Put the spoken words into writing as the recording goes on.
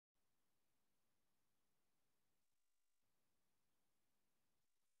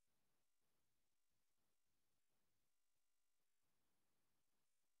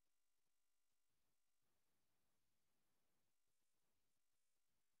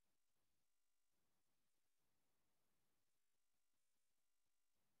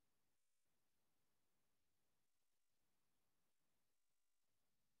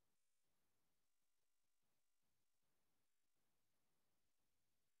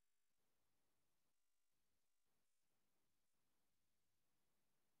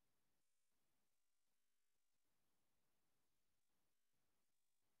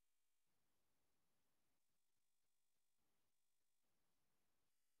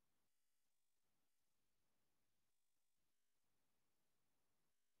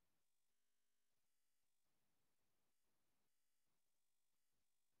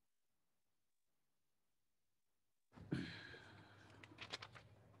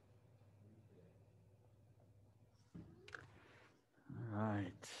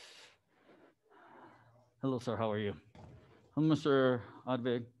Hello, sir. How are you? Hello, Mr.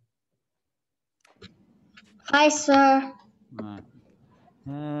 Advig. Hi, sir. All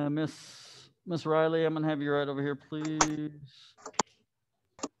right. Miss Riley, I'm gonna have you right over here, please.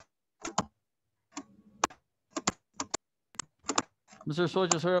 Mr.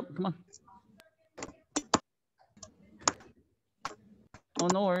 Soldier, hurry up. Come on. Oh,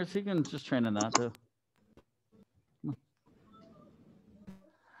 no worries. He can just train in that too. Come on.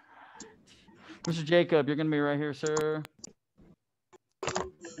 Mr. Jacob, you're gonna be right here, sir.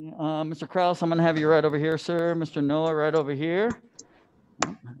 Mr. Kraus, I'm gonna have you right over here, sir. Mr. Noah, right over here.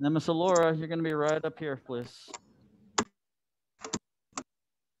 And then Miss Laura, you're gonna be right up here, please.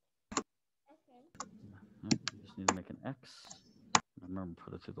 Okay. You just need to make an X. Remember,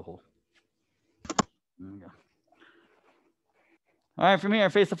 put it through the hole. There we go. All right, from here,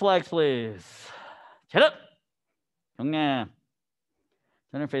 face the flags, please. Chin up. Jongnam.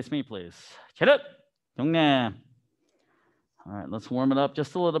 Turn and face me, please. Chin up. Jongnam. All right, let's warm it up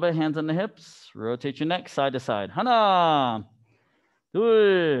just a little bit. Hands on the hips. Rotate your neck side to side. Hana.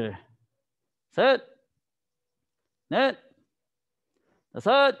 둘. 셋. 넷.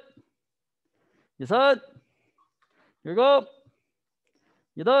 다섯. 여섯. 일곱.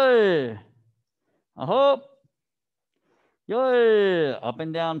 여덟. 아홉. 열. Up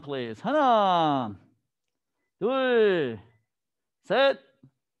and down, please. 하나. 둘. 셋.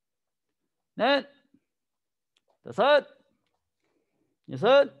 넷. 다섯.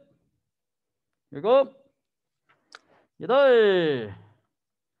 여섯. 일곱. 여덟.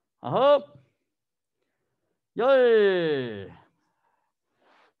 아홉. 열.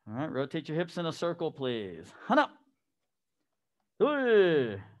 All right, rotate your hips in a circle, please. 하나.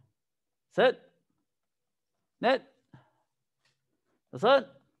 둘. 셋. 넷. 다섯.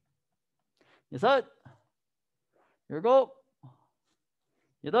 여섯. 일곱.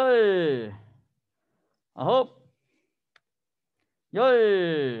 여덟. 아홉.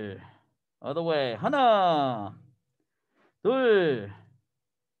 열. Other way. 하나. 둘.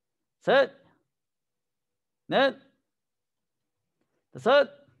 셋. 넷. 다섯.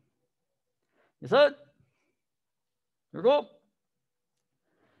 여섯. 일곱.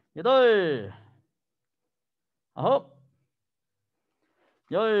 여덟. 아홉.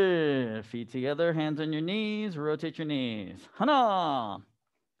 열. Feet together, hands on your knees. Rotate your knees. 하나.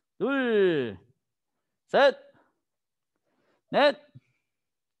 둘. 셋. 넷.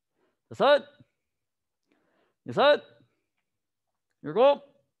 다섯. 여섯. 일곱.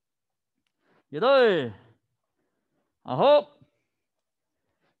 여덟. 아홉.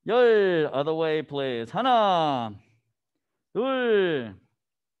 열. Other way, please. 하나. 둘.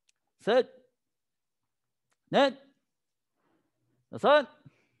 셋. 넷. 다섯.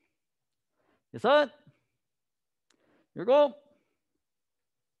 여섯. 일곱.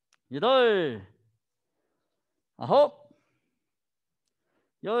 여덟. 아홉.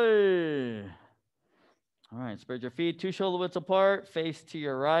 열. All right, spread your feet 2 shoulder widths apart, face to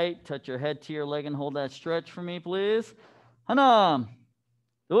your right, touch your head to your leg and hold that stretch for me, please. 하나,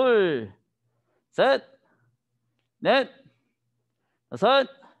 둘, 셋, 넷, 다섯,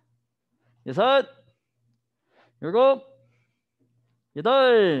 여섯, 일곱,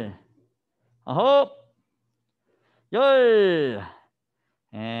 여덟, 아홉, 열.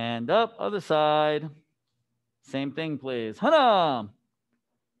 And up, other side. Same thing, please. 하나,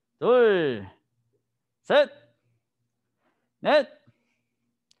 둘, 셋, 넷,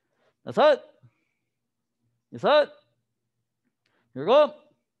 다섯, 여섯, 일곱,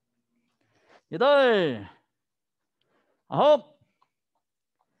 여덟, 아홉,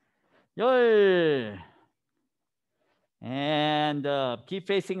 열. And keep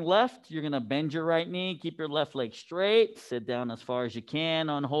facing left. You're going to bend your right knee. Keep your left leg straight. Sit down as far as you can.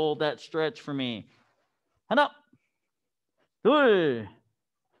 Hold that stretch for me. 하나, 둘,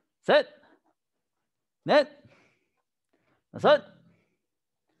 셋, 넷, 다섯,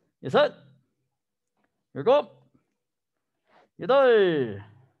 여섯, 일곱, 여덟,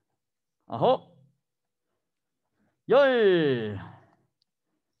 아홉, 열.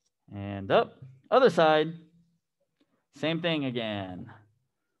 And up. Other side. Same thing again.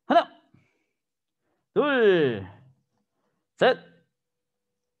 하나, 둘, 셋,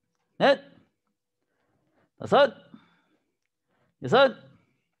 넷, 다섯, 여섯,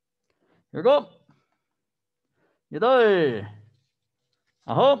 일곱, 여덟,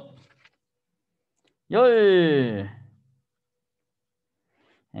 아홉, 열.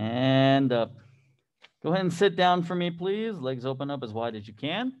 And up. Go ahead and sit down for me, please. Legs open up as wide as you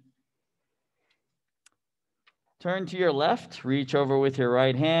can. Turn to your left. Reach over with your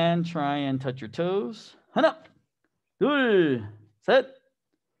right hand. Try and touch your toes. 하나, 둘, 셋,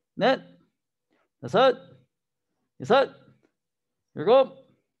 넷, 다섯, 여섯, 일곱,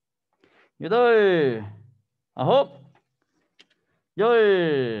 여덟, 아홉,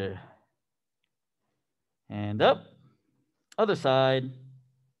 열. And up. Other side.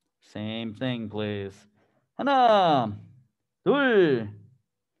 Same thing, please. 하나, 둘,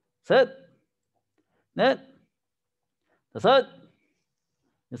 셋, 넷, 다섯,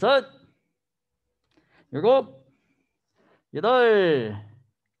 여섯, 일곱, 여덟,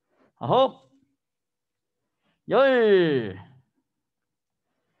 아홉, 열.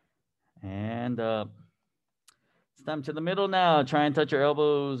 And up. Stem to the middle now. Try and touch your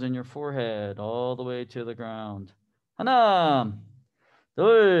elbows and your forehead all the way to the ground. 하나,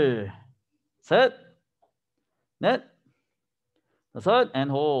 둘, 셋, 넷, 다섯,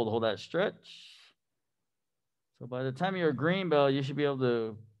 and hold. Hold that stretch. So by the time you're a green belt, you should be able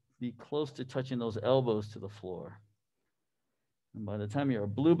to be close to touching those elbows to the floor. And by the time you're a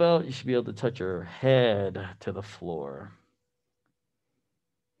blue belt, you should be able to touch your head to the floor.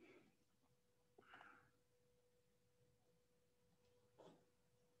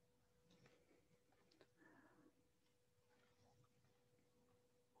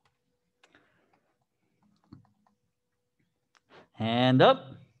 Hand up,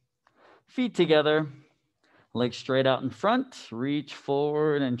 feet together, legs straight out in front, reach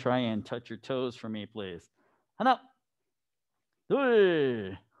forward and try and touch your toes for me, please. 하나,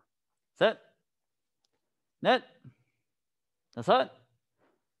 둘, 셋, 넷, 다섯,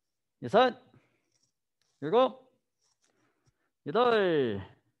 여섯, 일곱, 여덟,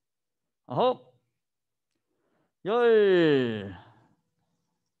 아홉, 열.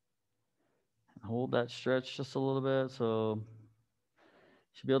 Hold that stretch just a little bit. So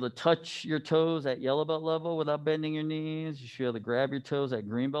you should be able to touch your toes at yellow belt level without bending your knees. You should be able to grab your toes at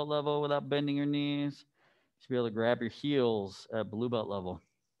green belt level without bending your knees. You should be able to grab your heels at blue belt level.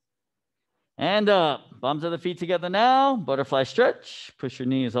 And up. Bums of the feet together now. Butterfly stretch. Push your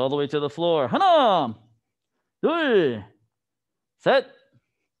knees all the way to the floor. 하나, 둘, 셋,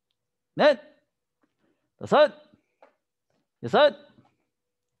 넷, 다섯, 여섯,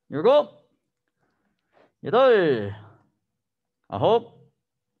 일곱, 여덟, 아홉,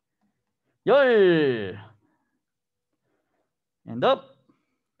 열. And up.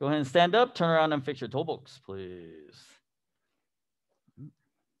 Go ahead and stand up. Turn around and fix your toe books, please.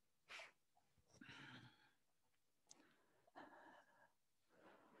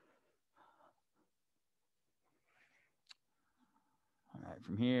 All right,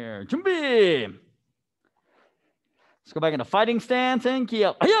 from here, 준비. Let's go back into fighting stance and key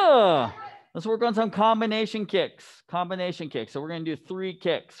up. Hiya! Let's work on some combination kicks. Combination kicks. So we're going to do 3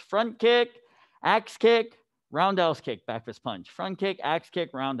 kicks. Front kick, axe kick, roundhouse kick, back fist punch. Front kick, axe kick,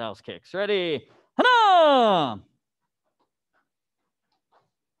 roundhouse kicks. Ready? 하나!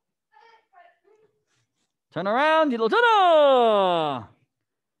 Turn around. 뒤로 turn.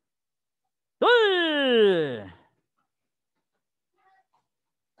 둘.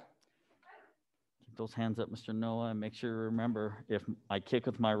 Those hands up, Mr. Noah, and make sure you remember, if I kick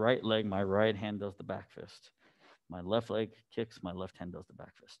with my right leg, my right hand does the back fist. My left leg kicks, my left hand does the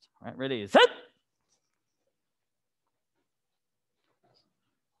back fist. All right, ready, set.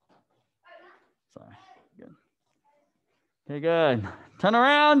 Sorry, good. Okay, good. Turn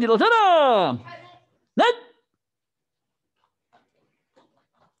around, 뒤로 turn. Net.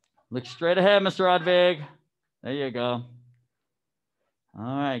 Look straight ahead, Mr. Rodvig. There you go. All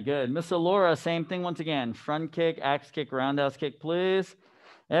right, good. Miss Laura, same thing once again. Front kick, axe kick, roundhouse kick, please.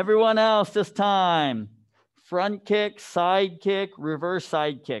 Everyone else this time. Front kick, side kick, reverse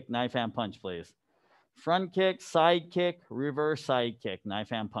side kick, knife hand punch, please. Front kick, side kick, reverse side kick, knife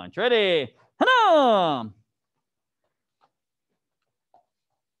hand punch. Ready? 하나!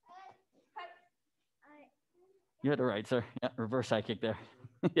 You had it right, sir. Yeah, reverse side kick there.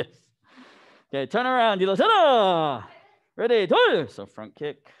 Yes. Okay, turn around. 뒤로 turn. Ready, 둘. So front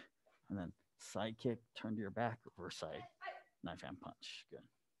kick, and then side kick, turn to your back, reverse side, knife hand punch. Good.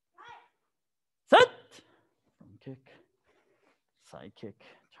 Set. Front kick, side kick,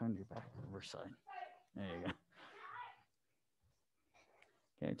 turn to your back, reverse side. There you go.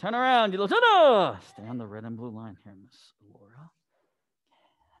 Okay, turn around. 뒤로 turn. Stay on the red and blue line here, Miss Laura.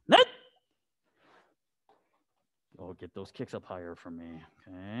 Net. Oh, get those kicks up higher for me.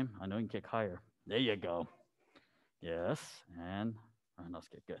 Okay, I know you can kick higher. There you go. Yes, and roundhouse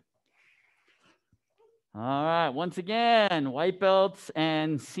kick, good. All right, once again, white belts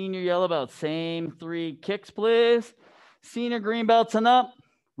and senior yellow belts, same 3 kicks, please. Senior green belts and up,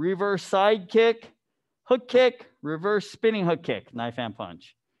 reverse side kick, hook kick, reverse spinning hook kick, knife hand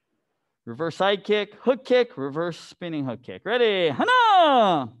punch. Reverse side kick, hook kick, reverse spinning hook kick. Ready?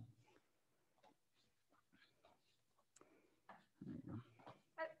 하나!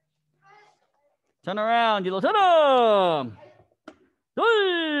 Turn around. 일어서라.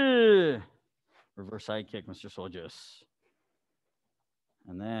 둘. Reverse side kick, Mr. Soldiers.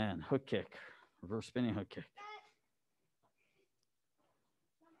 And then hook kick. Reverse spinning hook kick.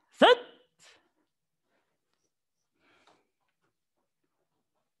 Set.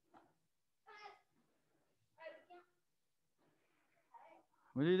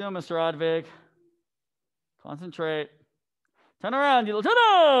 What are you doing, Mr. Odvig? Concentrate. Turn around.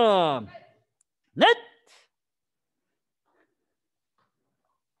 일어서라. Net.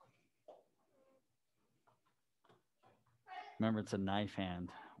 Remember, it's a knife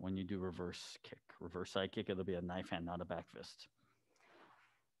hand when you do reverse kick. Reverse side kick, it'll be a knife hand, not a back fist.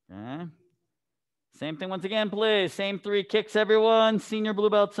 Okay. Same thing once again, please. Same 3 kicks, everyone. Senior blue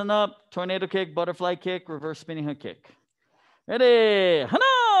belts and up. Tornado kick, butterfly kick, reverse spinning hook kick. Ready?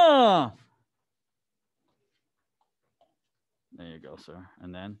 Hana! There you go, sir.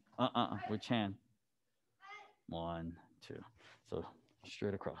 And then, which hand? 1, 2. So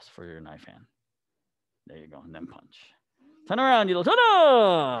straight across for your knife hand. There you go, and then punch. Turn around,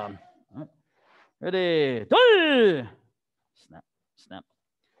 일어서라. Ready? 둘. Snap, snap,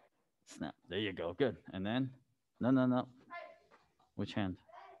 snap. There you go, good. And then, no. Which hand?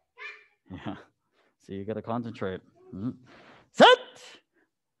 Yeah. See, you got to concentrate. Set.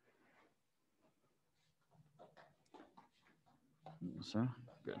 Sir,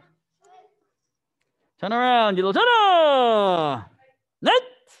 good. Turn around, 일어서라. Net.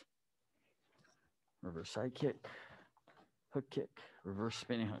 Reverse side kick. Hook kick, reverse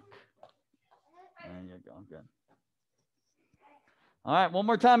spinning hook. There you go, good. All right, one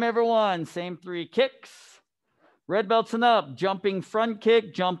more time, everyone. Same 3 kicks. Red belts and up. Jumping front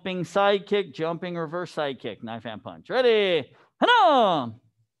kick, jumping side kick, jumping reverse side kick. Knife hand punch. Ready? Hana!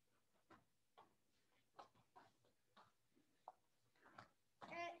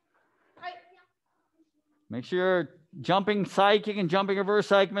 Make sure you're jumping side kick and jumping reverse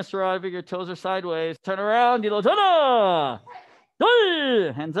side kick, Mr. Rodvig. Your toes are sideways. Turn around. 일어서라.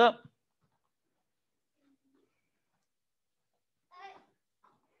 둘. Hands up.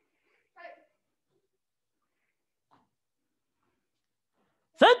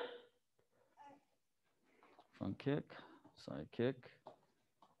 Set. Front kick, side kick.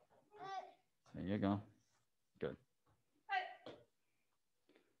 There you go. Good.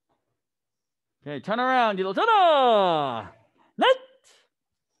 Okay, turn around. 일어서라. Net.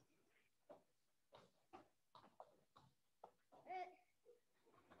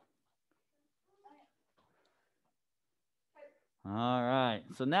 All right.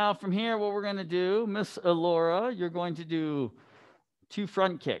 So now from here, what we're going to do, Miss Elora, you're going to do 2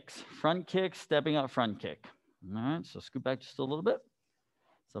 front kicks. Front kick, stepping up front kick. All right. So scoot back just a little bit.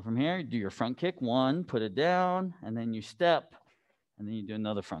 So from here, you do your front kick. 1, put it down, and then you step, and then you do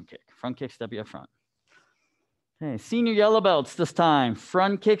another front kick. Front kick, stepping up front. Okay, senior yellow belts this time.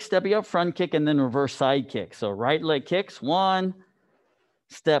 Front kick, stepping up, front kick, and then reverse side kick. So right leg kicks, 1,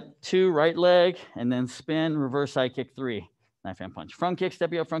 step 2, right leg, and then spin, reverse side kick, 3. Knife hand punch. Front kick,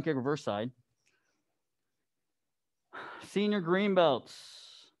 stepping up, front kick, reverse side. Senior green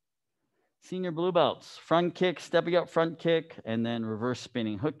belts. Senior blue belts. Front kick, stepping up, front kick, and then reverse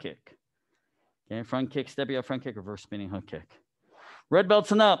spinning hook kick. Okay, front kick, stepping up, front kick, reverse spinning hook kick. Red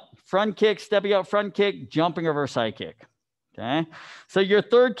belts and up. Front kick, stepping up, front kick, jumping reverse side kick. Okay, so your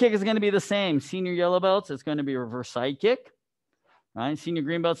 3rd kick is going to be the same. Senior yellow belts, it's going to be reverse side kick. Right? Senior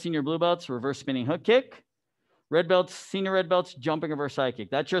green belts, senior blue belts, reverse spinning hook kick. Red belts, senior red belts, jumping reverse side kick.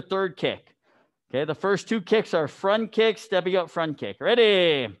 That's your 3rd kick. Okay, the first 2 kicks are front kick, stepping up, front kick.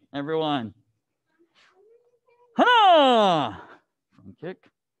 Ready, everyone? Hana! Front kick,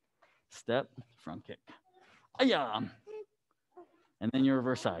 step, front kick. Ayah! And then your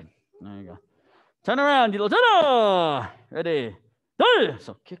reverse side. There you go. Turn around, 일어서라. Ready? 둘.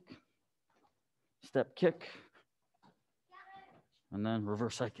 So kick, step kick, and then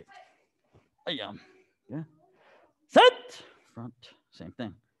reverse side kick. Ayah! Yeah. Set. Front, same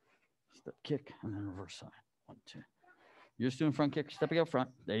thing. Step kick, and then reverse side. 1, 2. You're just doing front kick, stepping up front.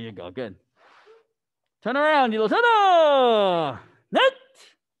 There you go, good. Turn around, 일어서라. Net.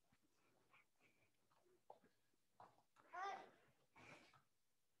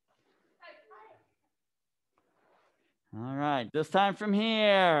 All right, this time from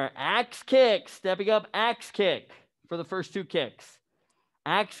here, axe kick, stepping up, axe kick for the first 2 kicks.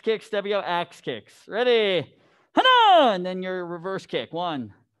 Axe kick, stepping up, axe kicks. Ready? Hana! And then your reverse kick.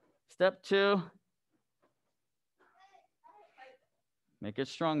 1, step 2. Make it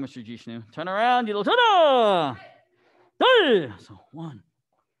strong, Mr. Jishnu. Turn around, 일어서라. 둘. So 1,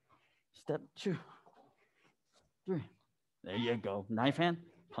 step 2, 3. There you go. Knife hand,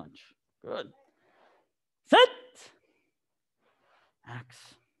 punch. Good. Set.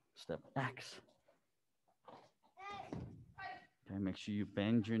 Axe. Step axe. Okay, make sure you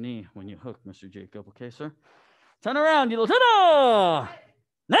bend your knee when you hook, Mr. Jacob. Okay, sir? Turn around, yellow turn.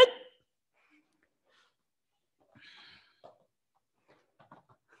 Net.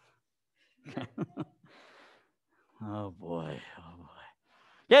 Oh boy. Oh boy.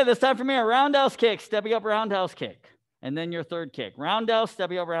 Yeah, this time for me, a roundhouse kick, stepping up roundhouse kick, and then your third kick. Roundhouse,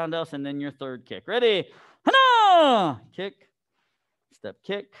 stepping up roundhouse, and then your third kick. Ready? Hana! Kick, step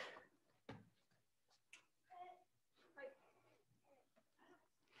kick.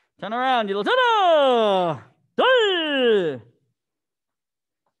 Turn around, yellow turn.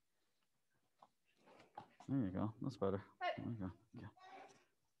 There you go. That's better. There you go. Okay.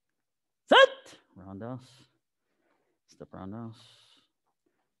 Set. Roundhouse. Step roundhouse.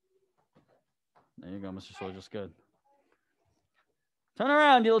 There you go, Mr. Soldier. Good. Turn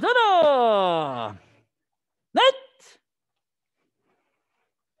around, yellow turn. Net.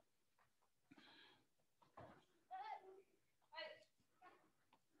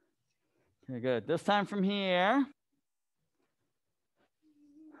 Okay, good. This time from here.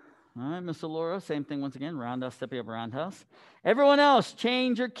 All right, Miss Laura, same thing once again. Roundhouse, stepping up roundhouse. Everyone else,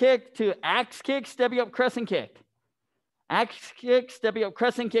 change your kick to axe kick, stepping up crescent kick. Axe kick, stepping up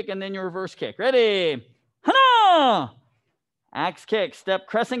crescent kick, and then your reverse kick. Ready? Hana! Axe kick, step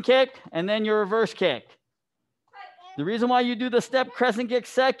crescent kick, and then your reverse kick. The reason why you do the step crescent kick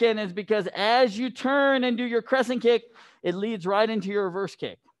second is because as you turn and do your crescent kick, it leads right into your reverse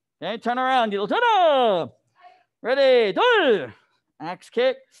kick. Okay, turn around, turn. Ready? Do. Axe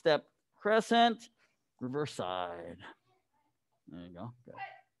kick, step crescent, reverse side. There you go. Good.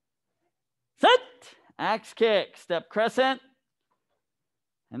 Set. Axe kick, step crescent,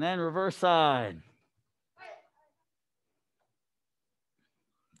 and then reverse side.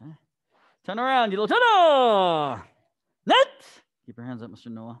 Okay. Turn around, turn. Net. Keep your hands up, Mr.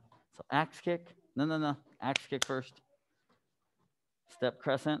 Noah. So axe kick. No. Axe kick first. Step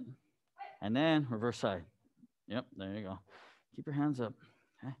crescent, and then reverse side. Yep, there you go. Keep your hands up.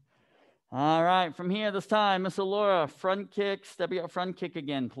 Okay. All right, from here this time, Miss Laura, front kick, stepping up front kick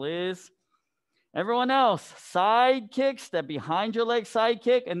again, please. Everyone else, side kick, step behind your leg, side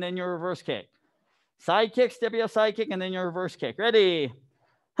kick, and then your reverse kick. Side kick, stepping up side kick, and then your reverse kick. Ready?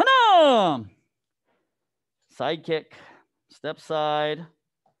 Hana! Side kick, step side,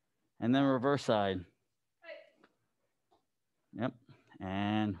 and then reverse side. Yep,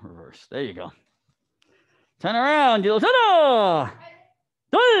 and reverse. There you go. Turn around, turn.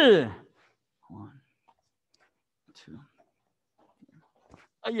 1, 2.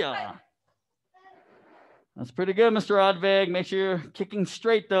 Yeah. That's pretty good, Mr. Rodvig. Make sure you're kicking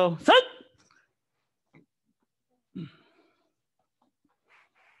straight, though. Set.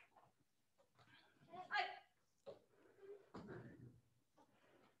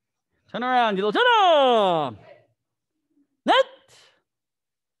 Turn around, turn. Net.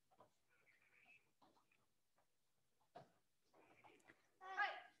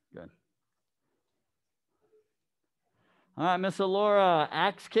 Good. All right, Miss Laura,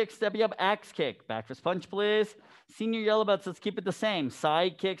 axe kick, stepping up, axe kick. Back fist punch, please. Senior yellow belts, let's keep it the same.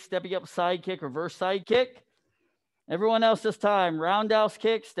 Side kick, stepping up, side kick, reverse side kick. Everyone else this time, roundhouse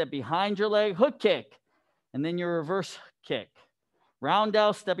kick, step behind your leg, hook kick, and then your reverse kick.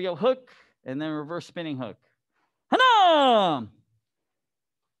 Roundhouse, stepping up, hook, and then reverse spinning hook. Hana!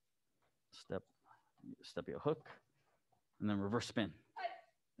 Step your hook, and then reverse spin.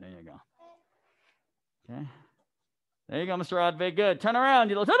 There you go. Okay. There you go, Mr. Rodvig. Good. Turn around.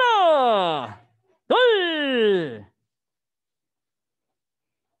 Turn.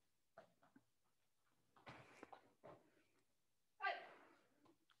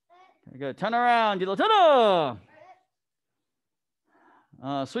 Okay, good. Turn around. Turn.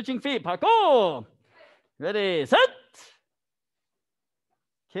 Switching feet. Parkour. Ready. Set.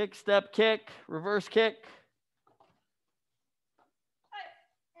 Kick, step, kick, reverse kick.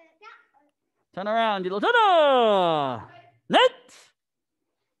 Turn around. Turn. Net.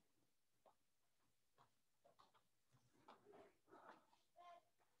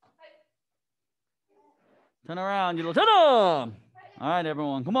 Turn around. Turn. All right,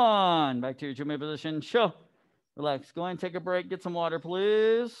 everyone. Come on. Back to your jume position. Show. Relax. Go ahead and take a break. Get some water,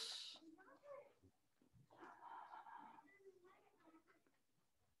 please.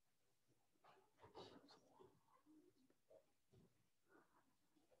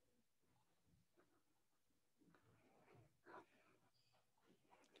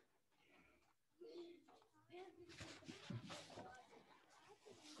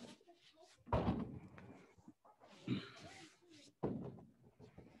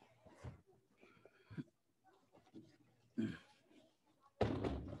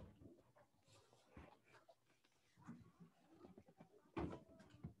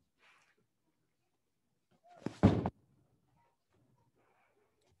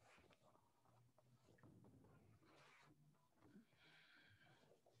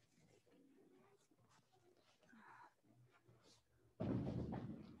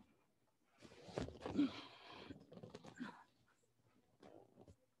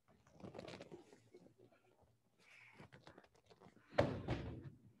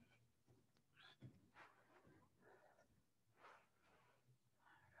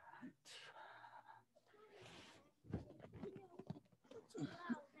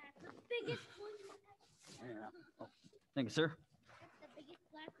 Oh, thank you, sir.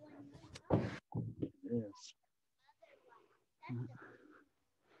 Yes.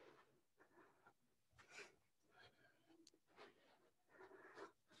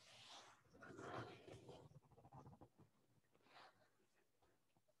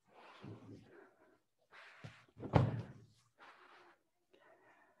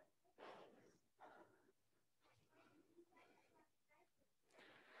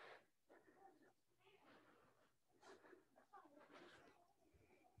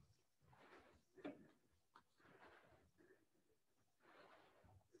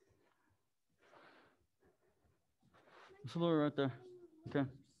 It's a little right there. Okay.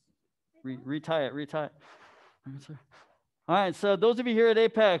 Retie it. Retie it. All right. So those of you here at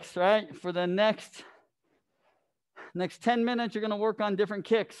Apex, right, for the next 10 minutes, you're going to work on different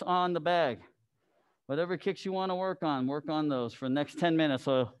kicks on the bag. Whatever kicks you want to work on those for the next 10 minutes.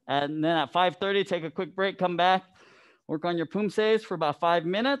 So and then at 5:30, take a quick break, come back, work on your Poomsaes for about 5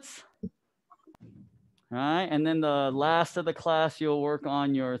 minutes. All right. And then the last of the class, you'll work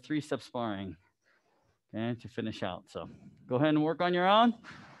on your 3-step sparring. Okay, to finish out. So go ahead and work on your own.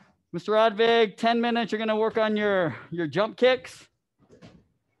 Mr. Rodvig, 10 minutes, you're going to work on your jump kicks.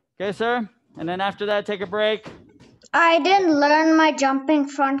 Okay, sir? And then after that, take a break. I didn't learn my jumping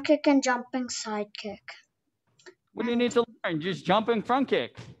front kick and jumping side kick. What do you need to learn? Just jumping front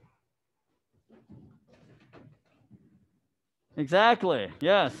kick. Exactly,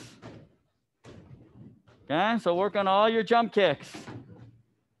 yes. Okay, so work on all your jump kicks.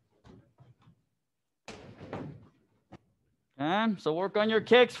 Okay, so work on your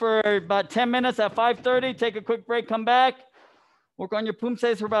kicks for about 10 minutes at 5:30. Take a quick break, come back. Work on your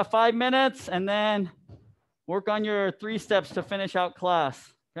Poomsaes for about 5 minutes, and then work on your 3 steps to finish out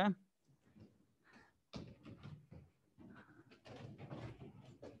class. Okay?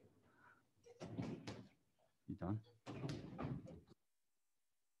 You done?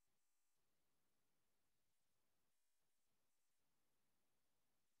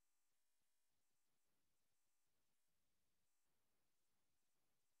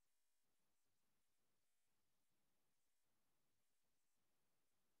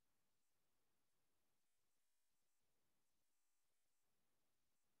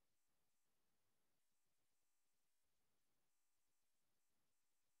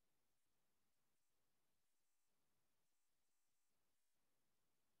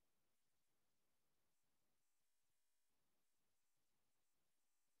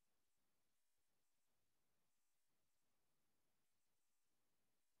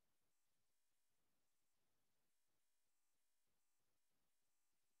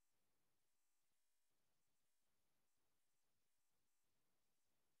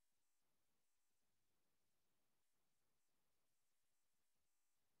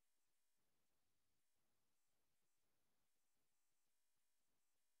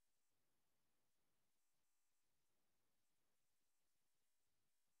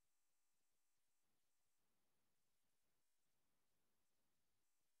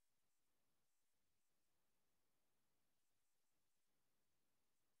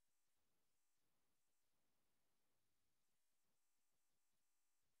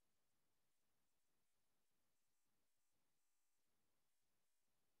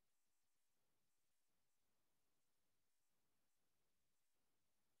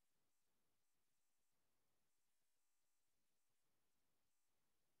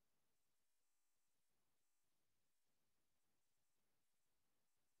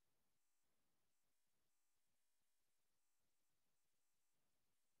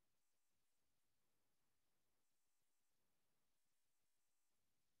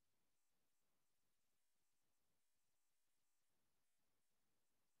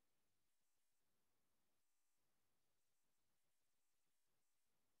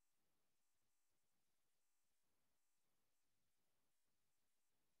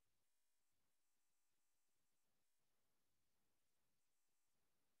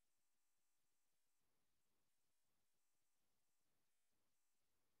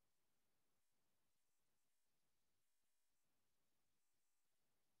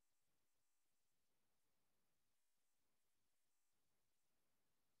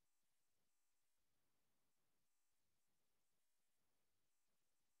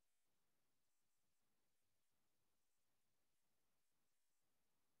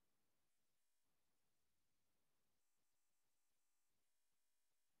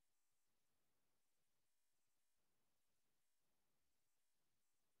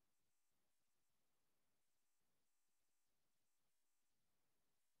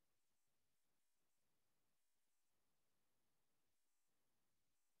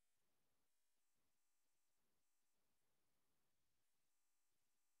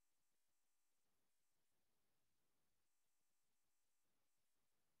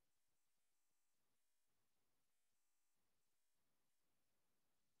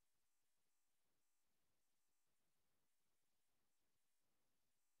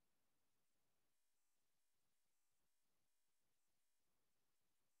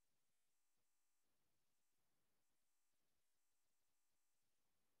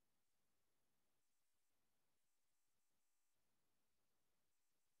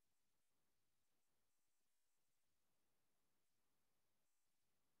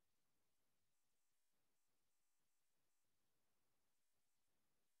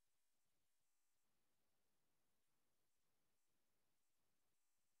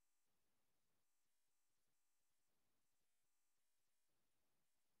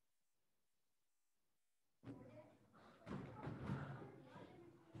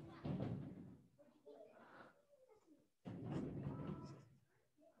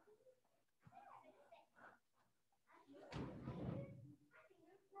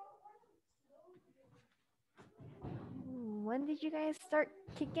 when did you guys start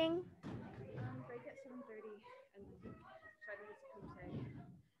kicking? Break at 7:30 and try to use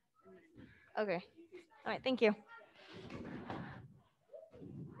Poomsae. Okay. All right, thank you.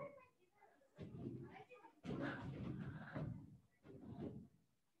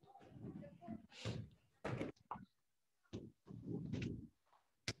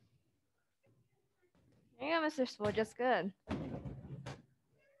 There you go, Mr. Swoll, just good.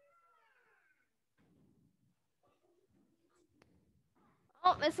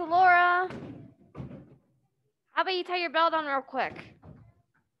 Oh, Miss Laura. How about you tie your belt on real quick?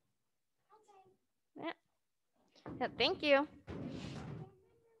 Yeah. Yeah, thank you.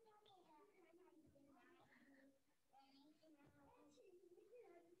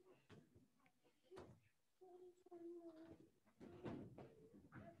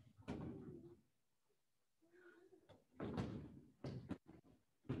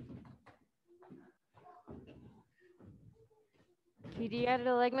 Can you do your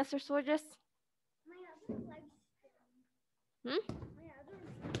other leg, Mr. Swordress? Hmm?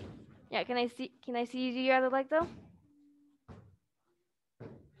 Yeah, can I see you do your other leg though?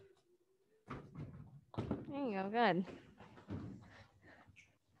 There you go, good.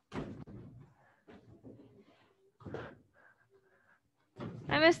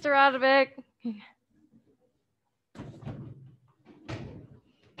 Hi, Mr. Radovic.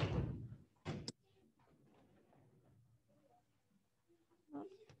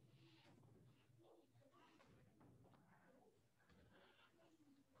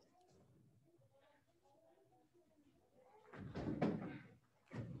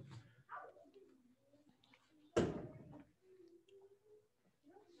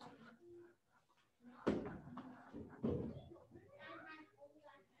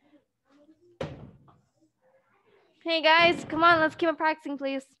 Hey guys, come on, let's keep on practicing,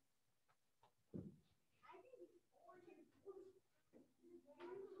 please.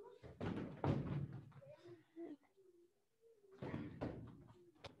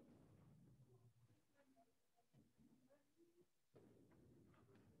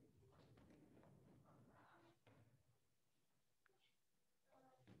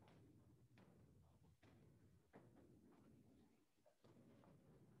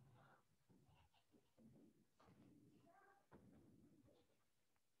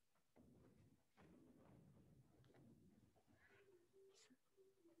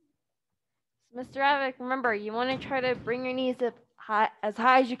 Mr. Radovic, remember, you want to try to bring your knees up as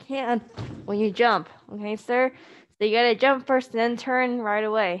high as you can when you jump, okay, sir? So you gotta jump first, then turn right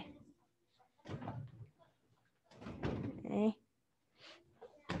away. Okay.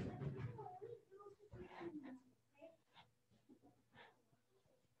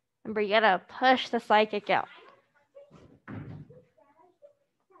 Remember, you gotta push the side kick out.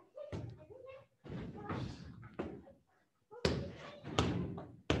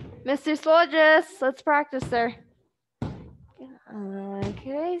 Mr. Soldiers, let's practice, sir.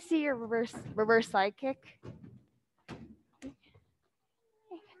 Can I see your reverse side kick?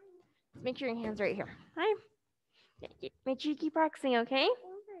 Make sure your hands right here. Hi. Make sure you keep practicing, okay?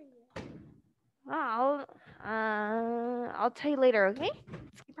 I'll tell you later, okay?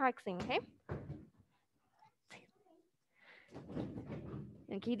 Let's keep practicing, okay?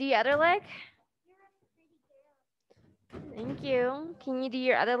 And can you do your other leg? Thank you. Can you do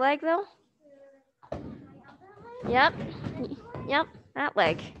your other leg though? Yep. Yep, that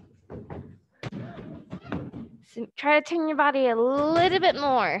leg. So try to turn your body a little bit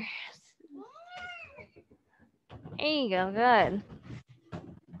more. There you go, good.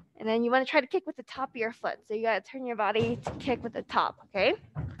 And then you want to try to kick with the top of your foot. So you got to turn your body to kick with the top, okay?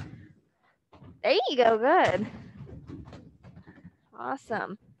 There you go, good.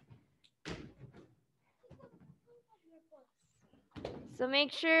 Awesome. So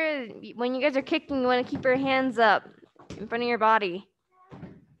make sure when you guys are kicking, you want to keep your hands up in front of your body.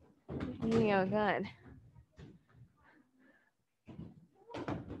 There you go, good.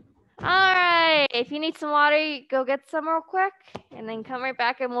 All right, if you need some water, go get some real quick, and then come right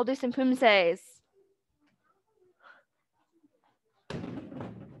back and we'll do some Poomsaes.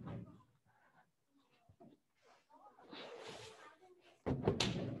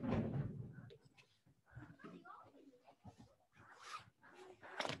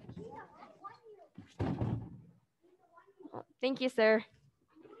 Thank you, sir.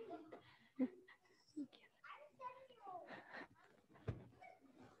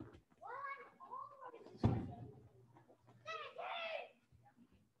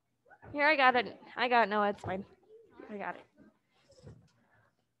 Here, I got it. No, it's fine. I got it.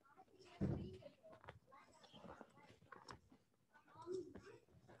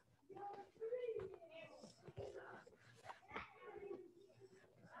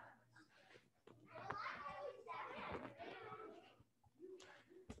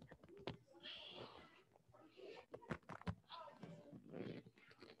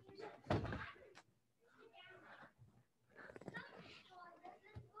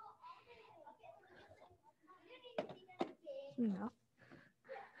 No.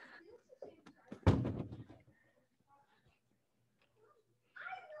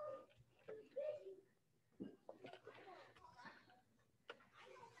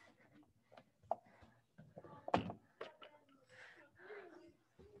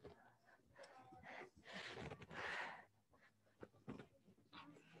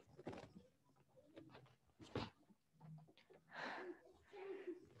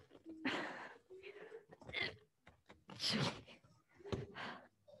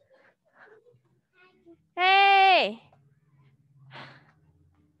 Hey!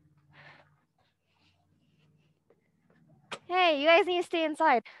 Hey, you guys need to stay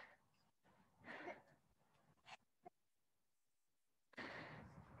inside.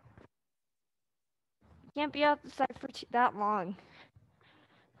 Can't be outside for that long.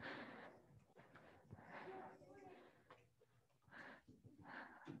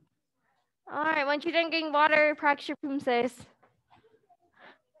 All right, once you're done getting water, practice your Poomsaes.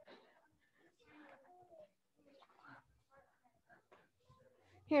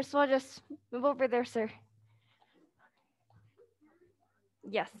 Here, so I'll just move over there, sir.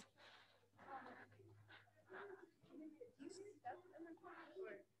 Yes.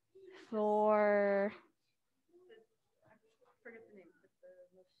 For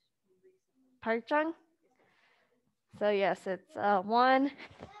Park Chung? So yes, it's 1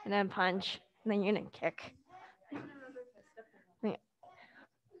 and then punch, and then you're gonna kick. Yeah.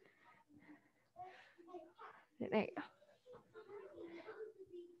 There you go.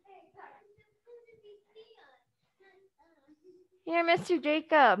 Here, Mr.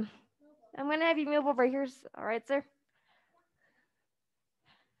 Jacob. I'm gonna have you move over here. All right, sir?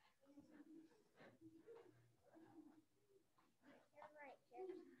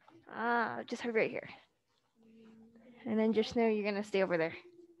 Just right here. And then just know you're gonna stay over there.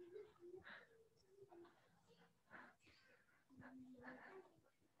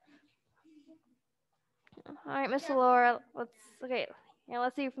 All right, Miss Laura,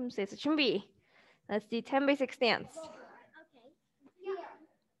 let's see from say so Chumbi. Let's do 10 basic stance.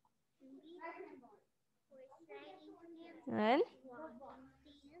 Good.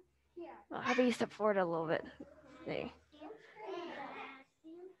 Well, how about you step forward a little bit? There.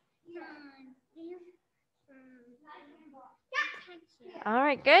 All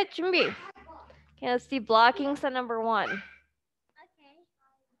right, good. Chumbi. Okay, let's do blocking set number 1.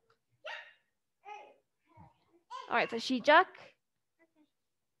 All right, so Shijak.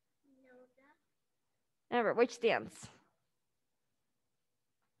 Remember, which stance?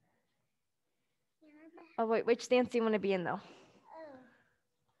 Oh, wait, which stance do you want to be in, though?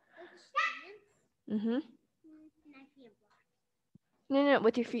 Mm-hmm. No,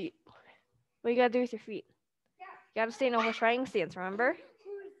 with your feet. What you got to do with your feet? You got to stay in a horse riding stance, remember?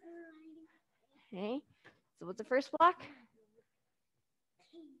 Okay. So what's the first block?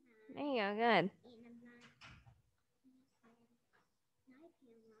 There you go, good.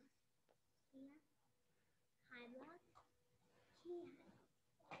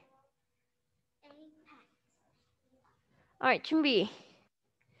 All right, Chumbi.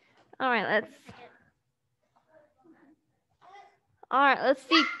 All right, let's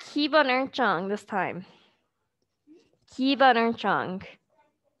see Kiba Nurchong this time. Kiba Nurchong.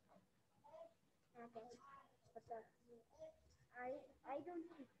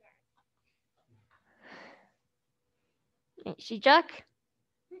 Shijak.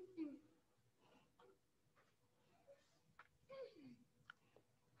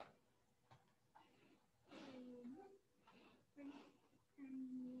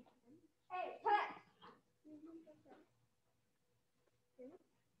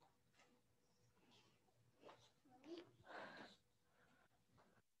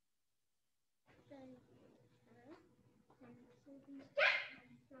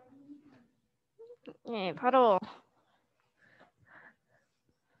 Yeah, puddle.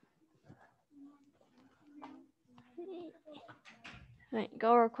 All right,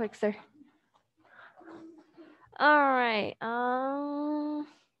 go real quick, sir. All right. All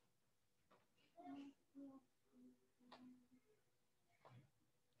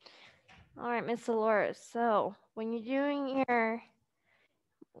right, Miss Dolores. So when you're doing your,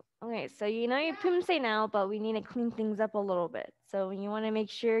 okay, so you know your Poomsae now, but we need to clean things up a little bit. So you want to make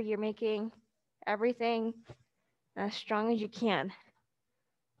sure you're making everything as strong as you can.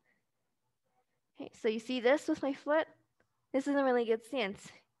 Okay, so you see this with my foot? This isn't really good stance.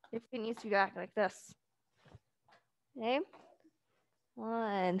 Your foot needs to be back like this. Okay.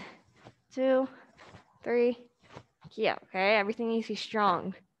 1, 2, 3. Yeah, okay. Everything needs to be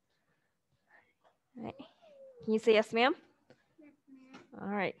strong. All right. Can you say yes, ma'am? Yes, ma'am.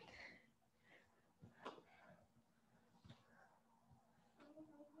 All right.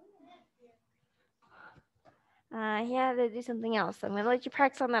 He had to do something else. I'm gonna let you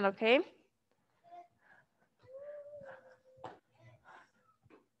practice on that, okay?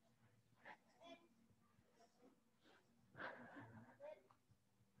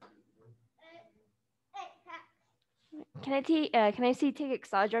 Can I see take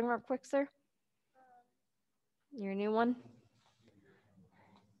Sajong real quick, sir? Your new one.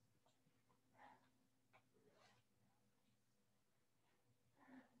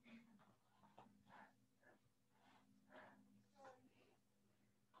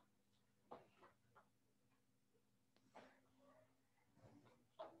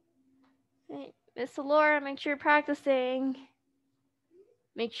 Hey, Miss Laura, make sure you're practicing.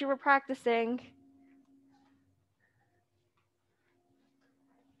 Make sure we're practicing.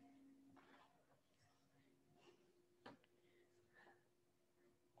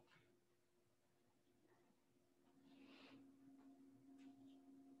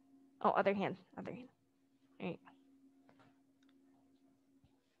 Oh, other hand, other hand. There you go.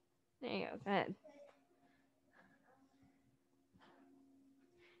 There you go, good.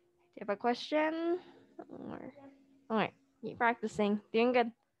 Do you have a question? All right, keep practicing. Doing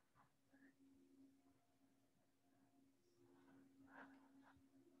good.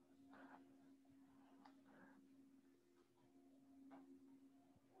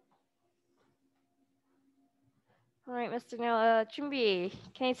 All right, Mr. Noah, 준비.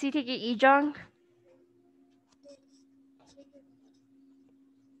 Can I see take it Ijong?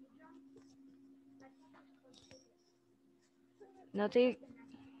 No, take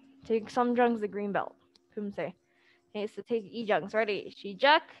Samjung's the green belt. Poomsae. Okay, so take Ijong's. Ready?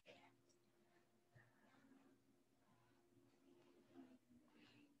 시작.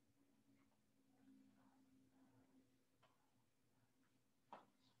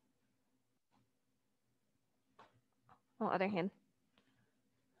 Oh, other hand.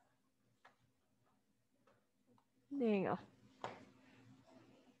 There you go.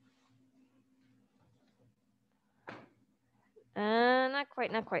 Not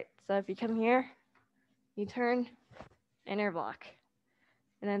quite, not quite. So if you come here, you turn, inner block.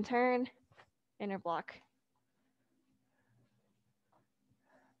 And then turn, inner block.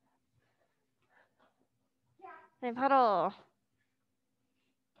 And paddle. All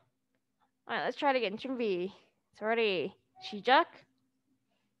right, let's try it again. 준비. So ready. 시작.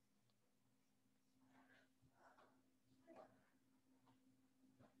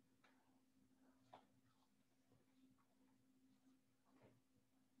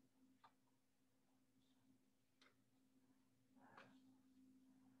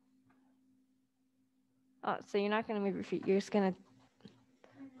 Oh, so you're not gonna move your feet. You're just gonna,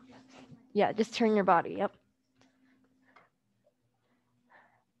 yeah, just turn your body. Yep.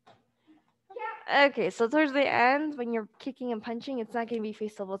 Okay, so towards the end, when you're kicking and punching, it's not gonna be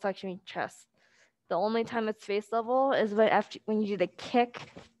face level. It's actually chest. The only time it's face level is when you do the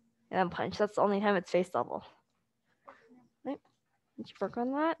kick and then punch. That's the only time it's face level. Right? Did you work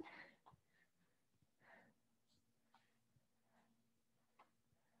on that?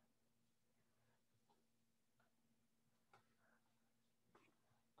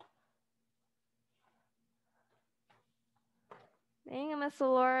 Dang it, Miss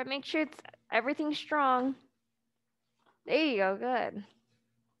Laura. Make sure it's everything's strong. There you go. Good.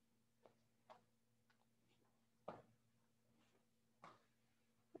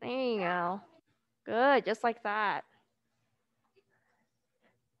 There you go. Good. Just like that.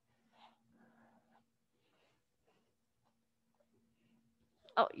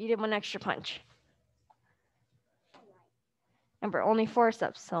 Oh, you did one extra punch. Remember, only 4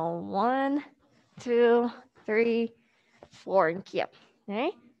 steps. So 1, 2, 3, 4, and keep.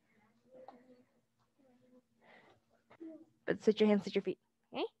 Okay? But sit your hands at your feet.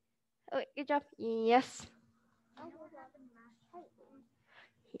 Okay? Oh, good job. Yes.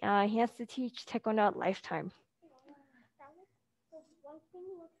 He has to teach Taekwondo at lifetime.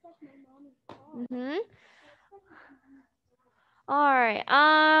 Mm-hmm. All right.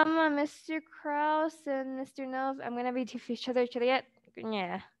 Mr. Kraus and Mr. Nose, I'm gonna be to each other yet.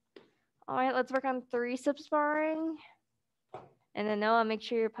 Yeah. All right, let's work on 3-step sparring. And then Noah, make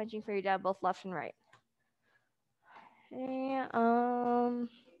sure you're punching for your dad, both left and right. Okay, oh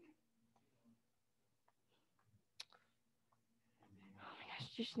my gosh,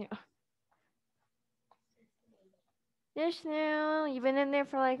 Jishnu, you've been in there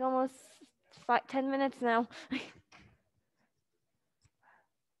for like almost 10 minutes now.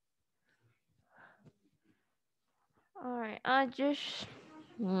 All right,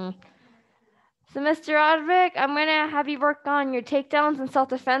 So Mr. Roderick, I'm gonna have you work on your takedowns and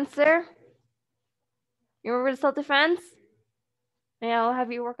self-defense, sir. You remember the self-defense? Yeah, I'll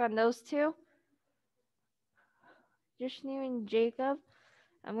have you work on those too. Jishnu and Jacob.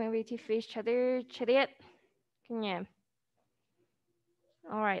 I'm going to be to face each other. Chariot. Yeah.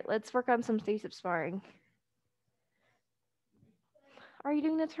 All right, let's work on some face-up sparring. Are you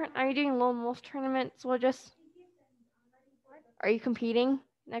doing Are you doing Lone Wolf tournament? So just. Are you competing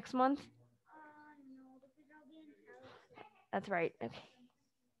next month? No, because I'll be in California. That's right. Okay.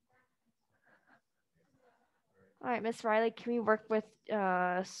 All right, Miss Riley, can we work with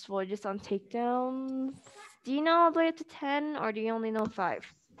Swojus on takedowns? Do you know all the way up to 10, or do you only know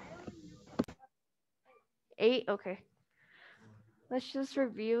 5? 8? Okay. Let's just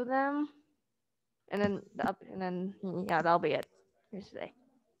review them, and then yeah, that'll be it. Here's today.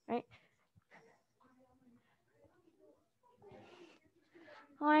 All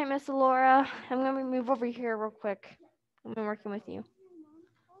right, Miss Laura, I'm gonna move over here real quick. I'm working with you.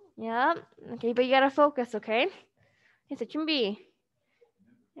 Yeah. Okay, but you gotta focus, okay? Hey, so Chumbi.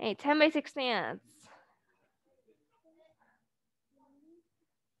 Hey, 10 basic stance.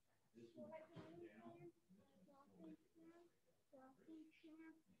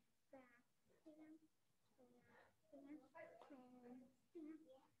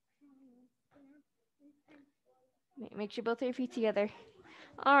 Make sure both of your feet together.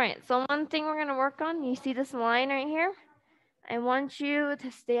 All right, so one thing we're gonna work on, you see this line right here? I want you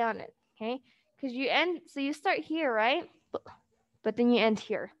to stay on it, okay? Because you end, so you start here, right? But then you end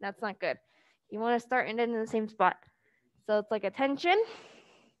here. That's not good. You wanna start and end in the same spot. So it's like attention,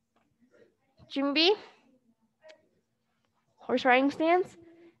 Jumbi, horse riding stance,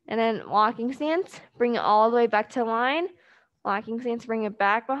 and then walking stance. Bring it all the way back to line. Walking stance, bring it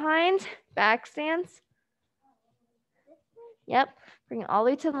back behind. Back stance. Yep, bring it all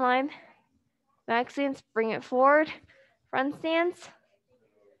the way to the line. Back stance, bring it forward. Front stance.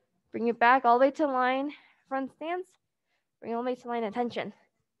 Bring it back all the way to line. Front stance. Bring it all the way to line. Attention.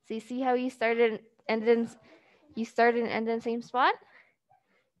 So you see how you started and ended in the same spot?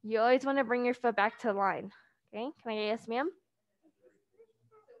 You always want to bring your foot back to line. Okay, can I get yes, ma'am?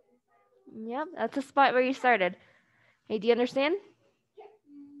 Yep, that's the spot where you started. Hey, do you understand?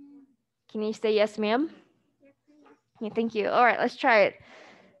 Can you say yes, ma'am? Okay, thank you. All right, let's try it.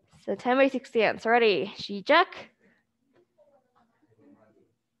 So 10 basic stance. Ready? 시작.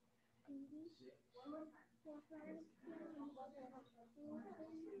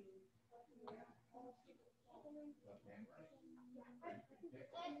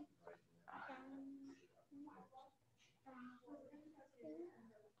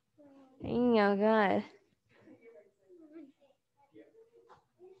 Oh, good.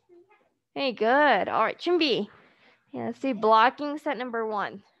 Hey, good. All right, 준비. Yeah, let's see blocking set number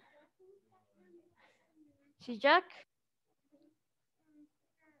 1. 시작.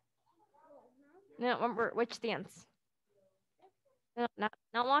 No, remember which stance? No,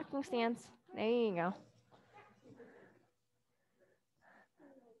 not walking stance. There you go.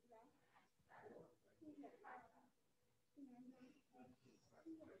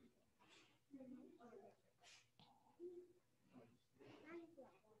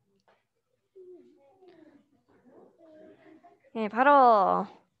 Okay, 바로.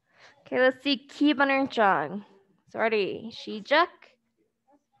 Okay, let's see key bannerchang. So ready, 시작.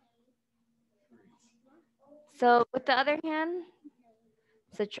 So with the other hand,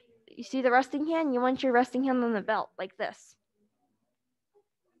 so you see the resting hand, you want your resting hand on the belt like this.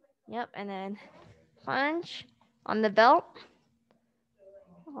 Yep, and then punch on the belt.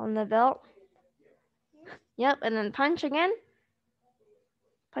 On the belt. Yep, and then punch again.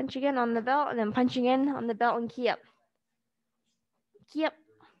 Punch again on the belt, and then punch again on the belt and key up. Key up.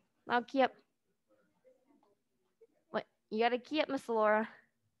 Now key up. What? You gotta key up, Miss Laura.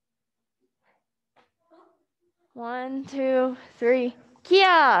 1, 2, 3.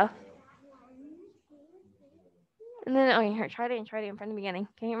 Kia. And then, okay, here, try it from the beginning.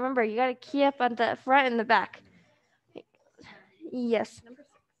 Okay, remember, you gotta key up on the front and the back. Yes. Number 6.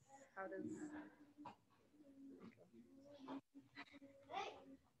 How does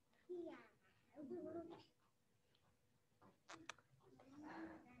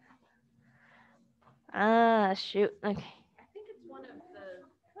Shoot. Okay. I think it's one of the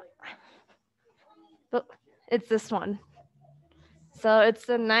But it's this one. So it's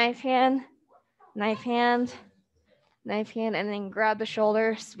the knife hand, and then grab the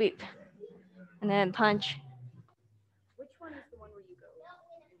shoulder, sweep, and then punch. which one is the one where you go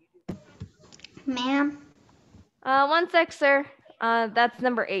and you do Ma'am, 1 sec, sir. That's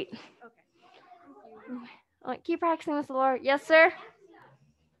number 8. Okay. Keep practicing, Miss Laura. Yes, sir.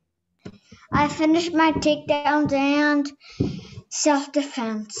 I finished my takedowns and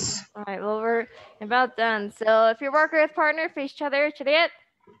self-defense. All right, well, we're about done. So if you're working with partner, face each other. Chariot.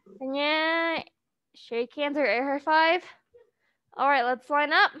 Yeah. shake hands or air high five. All right, let's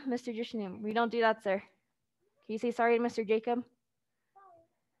line up. Mr. Jishnu, we don't do that, sir. Can you say sorry to Mr. Jacob?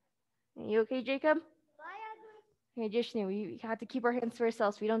 Are you okay, Jacob? Hey, Jishnu, we have to keep our hands to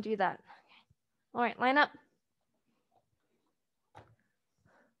ourselves. We don't do that. All right, line up.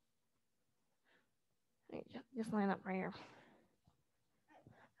 Just line up right here.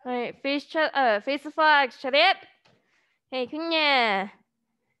 All right, face the flags. Chariot. Hey, kunya.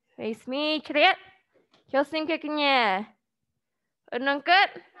 Face me. Chariot. 교수님께 kunya.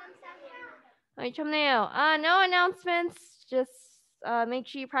 끝. All right, 좋네요. No announcements. Just make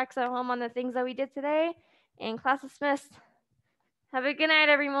sure you practice at home on the things that we did today. And class dismissed. Have a good night,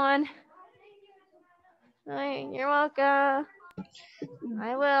 everyone. All right, you're welcome.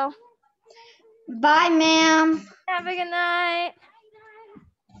 I will. Bye, ma'am. Have a good night.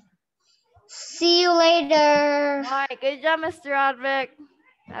 See you later. All right, good job, Mr. Rodvick.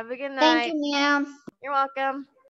 Have a good night. Thank you, ma'am. You're welcome.